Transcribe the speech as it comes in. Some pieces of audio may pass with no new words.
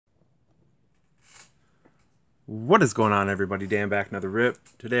What is going on, everybody? Dan back, another rip.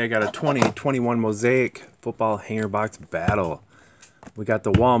 Today I got a 2021 Mosaic football hanger box battle. We got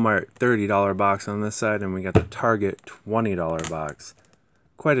the Walmart $30 box on this side, and we got the Target $20 box.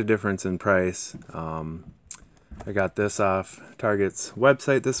 Quite a difference in price. I got this off Target's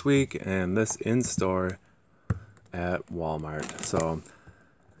website this week, and this in-store at Walmart. So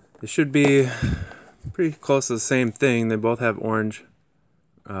it should be pretty close to the same thing. They both have orange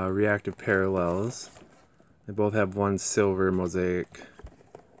reactive parallels. They both have one silver Mosaic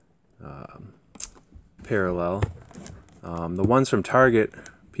parallel. The ones from Target,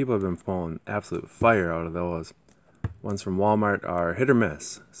 people have been pulling absolute fire out of those. Ones from Walmart are hit or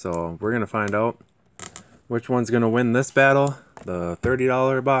miss. So we're going to find out which one's going to win this battle, the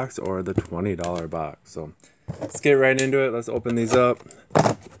 $30 box or the $20 box. So let's get right into it. Let's open these up.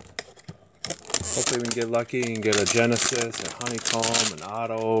 Hopefully we can get lucky and get a Genesis, a Honeycomb, an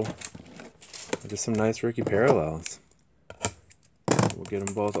Auto. Just some nice rookie parallels. We'll get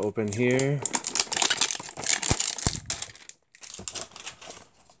them both open here.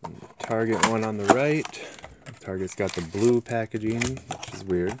 Target one on the right. Target's got the blue packaging, which is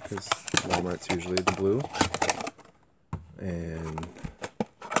weird because Walmart's usually the blue. And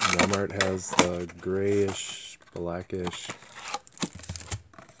Walmart has the grayish, blackish.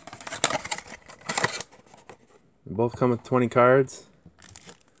 They both come with 20 cards.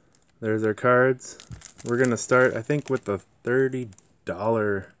 There's our cards. We're going to start, I think, with the $30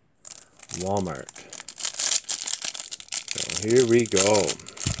 Walmart. So here we go.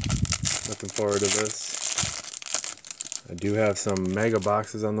 Looking forward to this. I do have some mega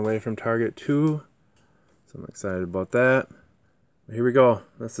boxes on the way from Target too, so I'm excited about that. But here we go.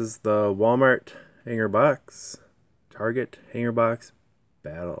 This is the Walmart hanger box, Target hanger box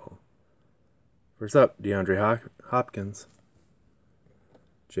battle. First up, DeAndre Hopkins.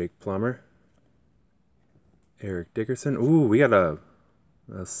 Jake Plummer, Eric Dickerson. Ooh, we got a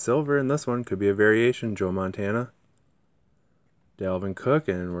silver in this one. Could be a variation. Joe Montana, Dalvin Cook,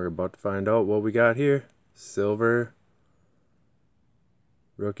 and we're about to find out what we got here. Silver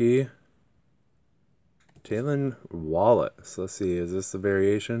rookie, Taylor Wallace. Let's see, is this a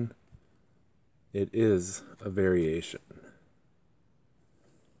variation? It is a variation.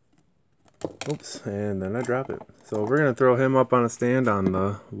 Oops, and then I drop it. So we're going to throw him up on a stand on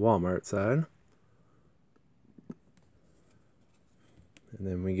the Walmart side. And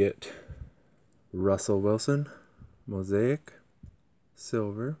then we get Russell Wilson, Mosaic,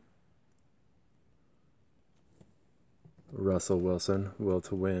 silver. Russell Wilson, will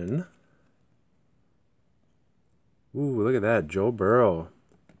to win. Ooh, look at that. Joe Burrow,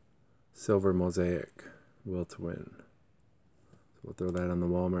 silver Mosaic, will to win. So we'll throw that on the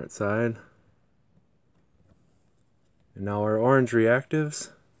Walmart side. And now our orange reactives,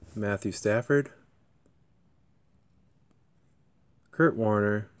 Matthew Stafford, Kurt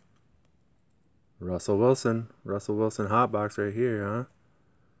Warner, Russell Wilson hot box right here, huh?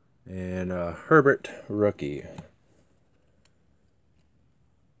 And Herbert rookie.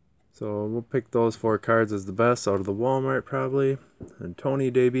 So we'll pick those 4 cards as the best out of the Walmart probably. And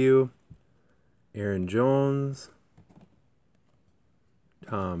Tony debut, Aaron Jones,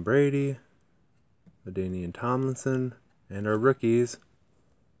 Tom Brady, LaDainian Tomlinson, and our rookies,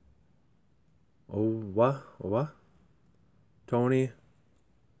 Tony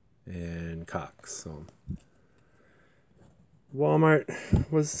and Cox. So Walmart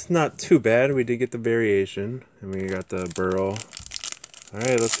was not too bad. We did get the variation, and we got the Burrow. All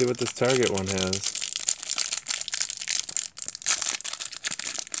right, let's see what this Target one has.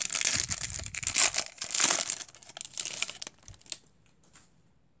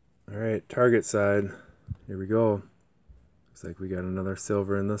 All right, Target side. Here we go. Looks like we got another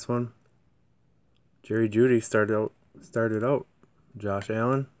silver in this one. Jerry Jeudy started out. Josh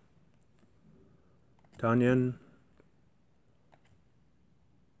Allen, Tanyan,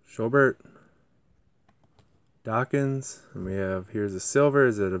 Schobert, Dawkins, and we have, here's a silver.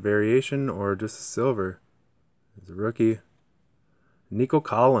 Is it a variation or just a silver? It's a rookie. Nico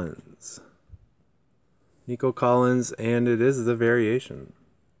Collins, and it is the variation.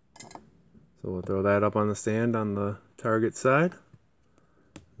 So we'll throw that up on the stand on the Target side.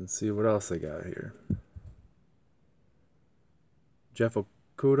 Let's see what else I got here. Jeff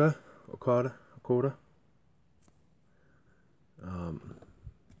Okuda.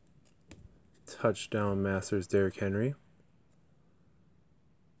 Touchdown Masters Derrick Henry.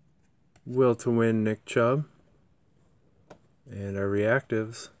 Will to win Nick Chubb. And our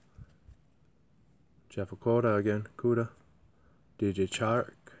reactives, Jeff Okuda again, DJ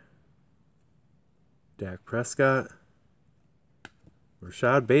Chark, Dak Prescott,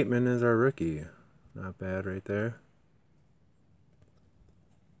 Rashad Bateman is our rookie. Not bad right there.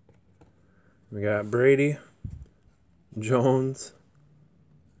 We got Brady, Jones,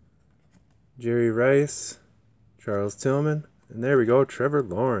 Jerry Rice, Charles Tillman, and there we go, Trevor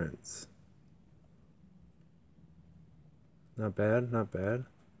Lawrence. Not bad, not bad.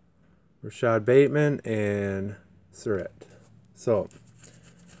 Rashad Bateman and Surratt. So,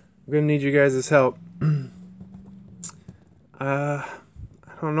 I'm going to need you guys' help. I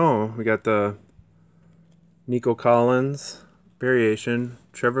don't know. We got the Nico Collins variation,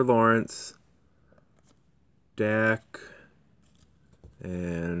 Trevor Lawrence, Dak,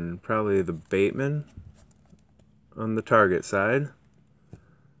 and probably the Bateman on the Target side.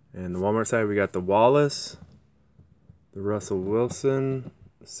 And the Walmart side, we got the Wallace, the Russell Wilson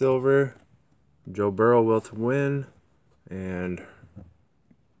silver, Joe Burrow will to win, and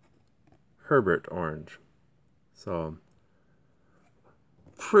Herbert orange. So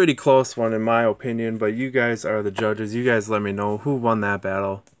pretty close one in my opinion, but you guys are the judges. You guys let me know who won that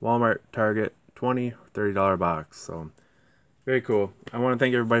battle. Walmart, Target, $20, $30 box. So very cool. I want to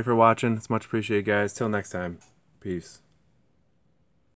thank everybody for watching. It's much appreciated, guys. Till next time. Peace.